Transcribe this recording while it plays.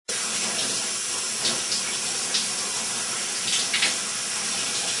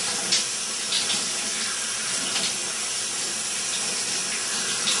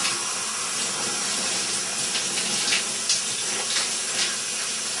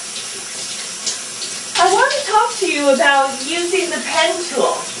talk to you about using the pen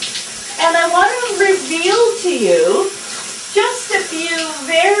tool. And I want to reveal to you just a few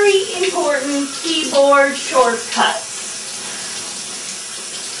very important keyboard shortcuts.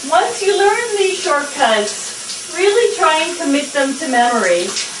 Once you learn these shortcuts, really try and commit them to memory,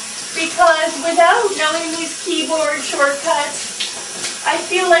 because without knowing these keyboard shortcuts, I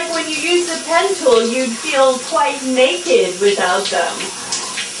feel like when you use the pen tool, you'd feel quite naked without them.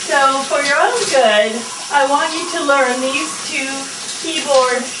 So for your own good, I want you to learn these two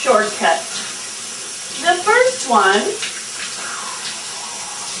keyboard shortcuts. The first one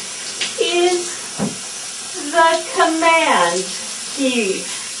is the command key.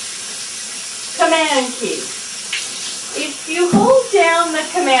 Command key. If you hold down the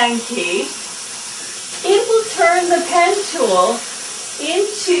command key, it will turn the pen tool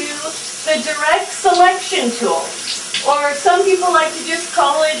into the direct selection tool. Or some people like to just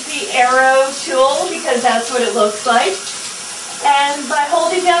call it the arrow tool because that's what it looks like. And by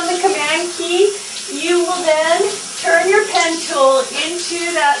holding down the command key, you will then turn your pen tool into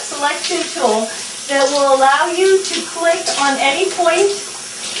that selection tool that will allow you to click on any point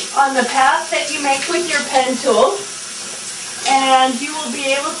on the path that you make with your pen tool. And you will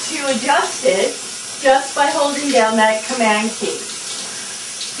be able to adjust it just by holding down that command key.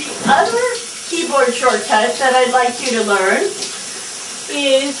 The other keyboard shortcut that I'd like you to learn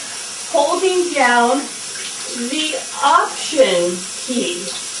is holding down the Option key.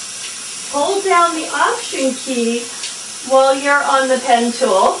 Hold down the Option key while you're on the pen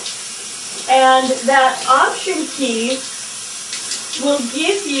tool, and that Option key will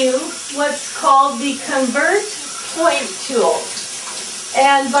give you what's called the Convert Point tool.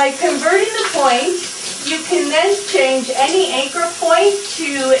 And by converting the point, you can then change any anchor point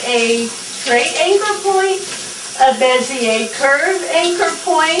to a straight anchor point, a Bezier curve anchor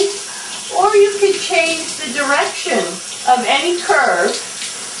point, or you could change the direction of any curve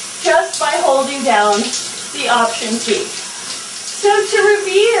just by holding down the Option key. So to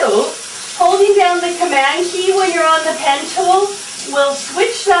review, holding down the command key when you're on the pen tool will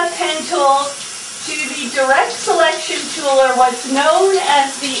switch that pen tool to the direct selection tool, or what's known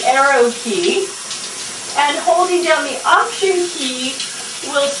as the arrow key. And holding down the Option key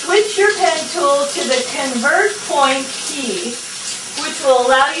will switch your pen tool to the Convert Point key, which will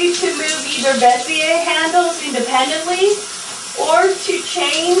allow you to move either Bezier handles independently or to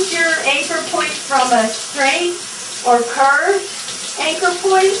change your anchor point from a straight or curved anchor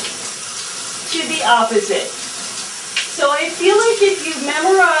point to the opposite. So I feel like if you've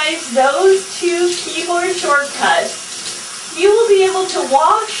memorized those two keyboard shortcuts, you will be able to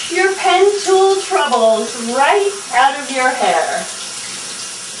wash your pen tool troubles right out of your hair.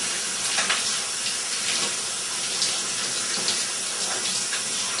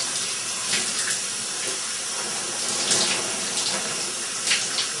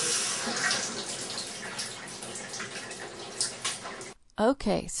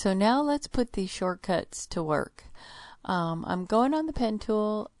 Okay, so now let's put these shortcuts to work. I'm going on the pen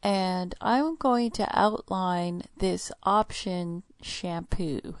tool and I'm going to outline this Option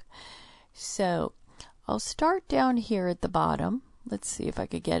shampoo. So I'll start down here at the bottom. Let's see if I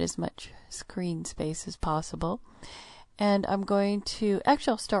could get as much screen space as possible. And I'm going to,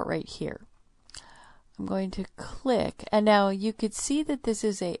 actually I'll start right here. I'm going to click, and now you could see that this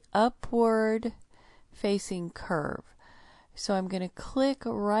is a upward facing curve. So I'm going to click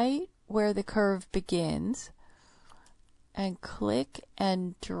right where the curve begins and click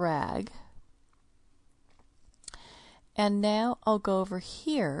and drag. And now I'll go over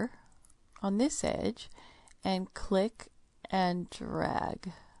here on this edge and click and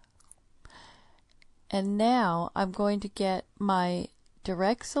drag. And now I'm going to get my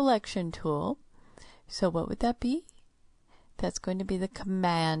direct selection tool. So what would that be? That's going to be the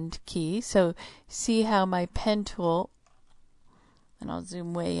Command key. So see how my pen tool, and I'll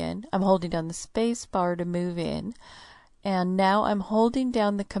zoom way in, I'm holding down the space bar to move in. And now I'm holding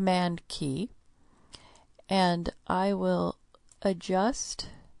down the Command key, and I will adjust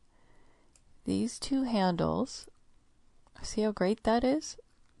these two handles. See how great that is?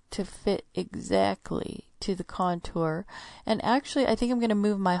 To fit exactly to the contour. And actually, I think I'm going to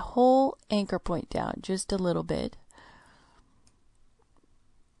move my whole anchor point down just a little bit.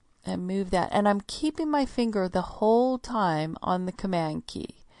 And move that. And I'm keeping my finger the whole time on the Command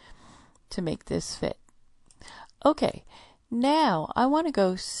key to make this fit. Okay, now I want to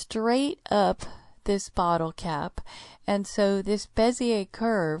go straight up this bottle cap, and so this Bezier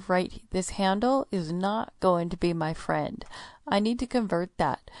curve, right, this handle is not going to be my friend. I need to convert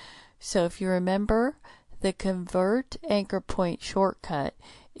that. So if you remember, the Convert Anchor Point shortcut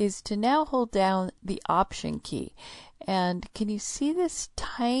is to now hold down the Option key. And can you see this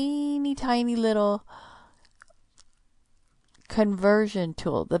tiny, tiny little conversion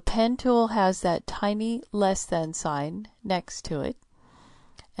tool? The pen tool has that tiny less than sign next to it.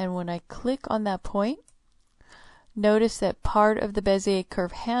 And when I click on that point, notice that part of the Bezier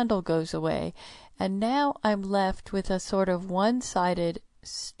curve handle goes away. And now I'm left with a sort of one-sided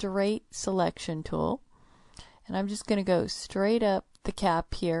straight selection tool. And I'm just going to go straight up the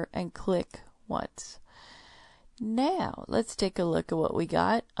cap here and click once. Now let's take a look at what we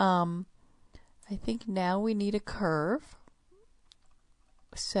got. I think now we need a curve.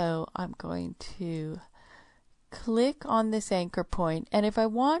 So I'm going to click on this anchor point, and if I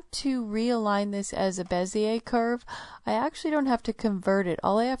want to realign this as a Bezier curve, I actually don't have to convert it.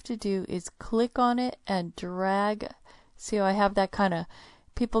 All I have to do is click on it and drag. See how I have that kind of,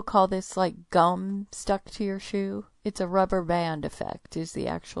 people call this like gum stuck to your shoe. It's a rubber band effect is the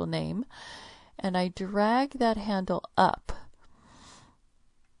actual name. And I drag that handle up.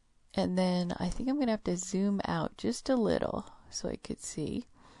 And then I think I'm going to have to zoom out just a little so I could see.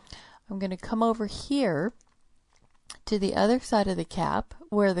 I'm going to come over here to the other side of the cap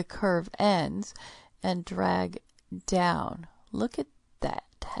where the curve ends and drag down. Look at that.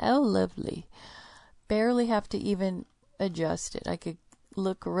 How lovely. Barely have to even adjust it. I could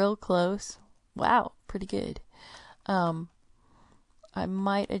look real close. Wow, pretty good. I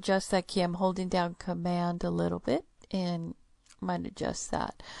might adjust that key. I'm holding down Command a little bit and might adjust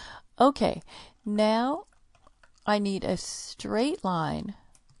that. Okay, now I need a straight line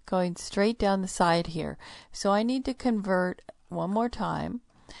going straight down the side here. So I need to convert one more time.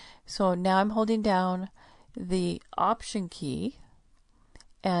 So now I'm holding down the Option key,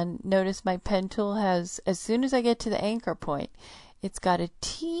 and notice my pen tool has, as soon as I get to the anchor point, it's got a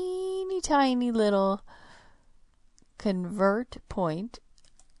teeny tiny little convert point,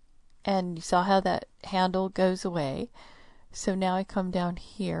 and you saw how that handle goes away. So now I come down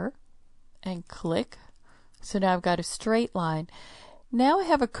here and click. So now I've got a straight line. Now I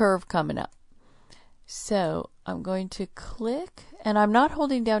have a curve coming up. So I'm going to click, and I'm not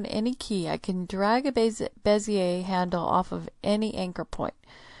holding down any key. I can drag a Bezier handle off of any anchor point.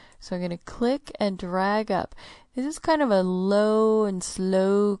 So I'm going to click and drag up. This is kind of a low and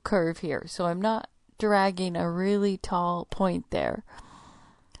slow curve here, so I'm not dragging a really tall point there.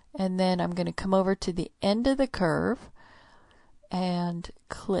 And then I'm going to come over to the end of the curve and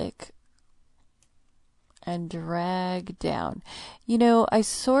click and drag down. You know, I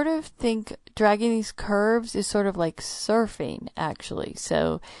sort of think dragging these curves is sort of like surfing, actually.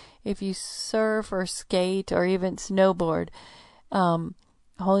 So if you surf or skate or even snowboard,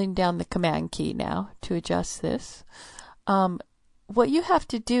 holding down the Command key now to adjust this. What you have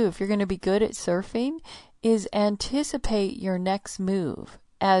to do if you're going to be good at surfing is anticipate your next move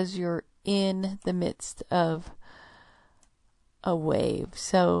as you're in the midst of a wave.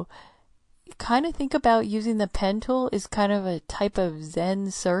 So kind of think about using the pen tool is kind of a type of Zen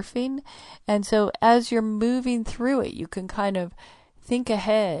surfing. And so as you're moving through it, you can kind of think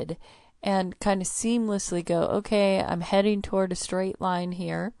ahead and kind of seamlessly go, okay, I'm heading toward a straight line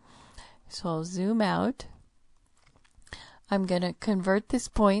here. So I'll zoom out. I'm going to convert this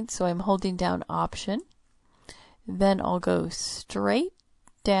point, so I'm holding down Option. Then I'll go straight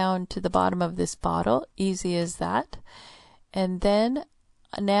down to the bottom of this bottle, easy as that. And then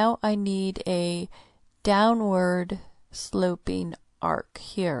now I need a downward sloping arc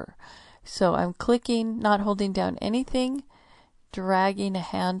here. So I'm clicking, not holding down anything, dragging a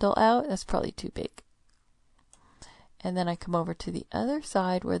handle out. That's probably too big. And then I come over to the other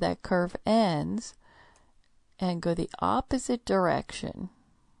side where that curve ends and go the opposite direction.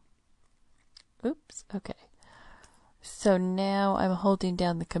 Oops, okay. So now I'm holding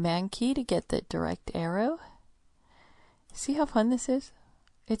down the Command key to get the direct arrow. See how fun this is?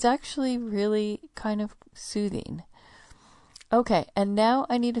 It's actually really kind of soothing. Okay, and now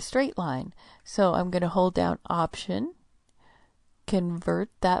I need a straight line. So I'm going to hold down Option, convert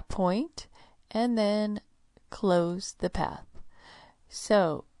that point, and then close the path.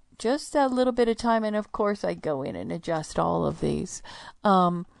 So just a little bit of time, and of course I go in and adjust all of these.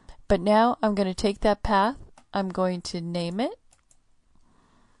 But now I'm going to take that path. I'm going to name it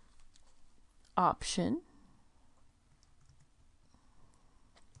Option.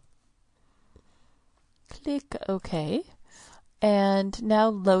 Click OK. And now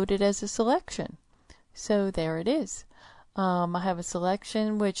load it as a selection. So there it is. I have a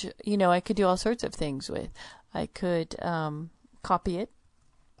selection which, you know, I could do all sorts of things with. I could copy it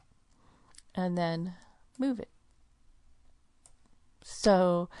and then move it.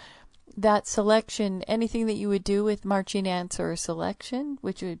 So that selection, anything that you would do with marching ants or selection,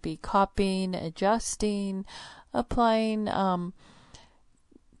 which would be copying, adjusting, applying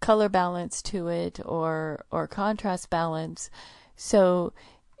color balance to it or contrast balance. So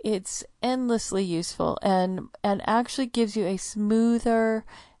it's endlessly useful and actually gives you a smoother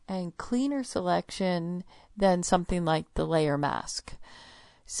and cleaner selection than something like the layer mask.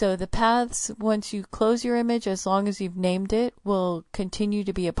 So the paths, once you close your image, as long as you've named it, will continue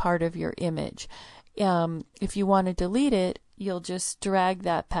to be a part of your image. If you want to delete it, you'll just drag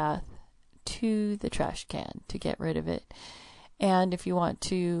that path to the trash can to get rid of it. And if you want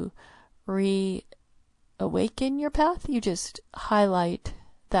to reawaken your path, you just highlight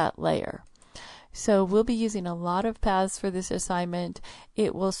that layer. So we'll be using a lot of paths for this assignment.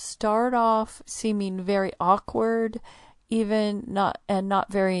 It will start off seeming very awkward, not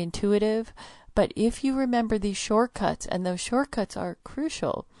very intuitive, but if you remember these shortcuts, and those shortcuts are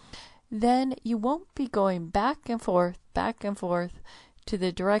crucial, then you won't be going back and forth to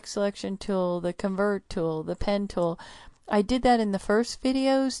the direct selection tool, the convert tool, the pen tool. I did that in the first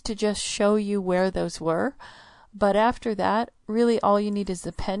videos to just show you where those were, but after that, really all you need is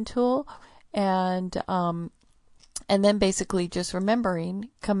the pen tool, and then basically just remembering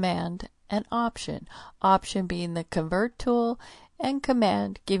Command and Option. Option being the convert tool, and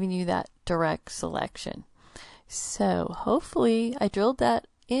Command giving you that direct selection. So hopefully I drilled that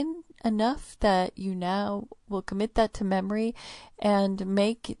in enough that you now will commit that to memory and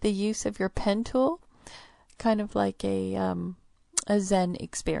make the use of your pen tool kind of like a Zen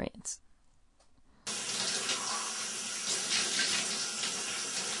experience.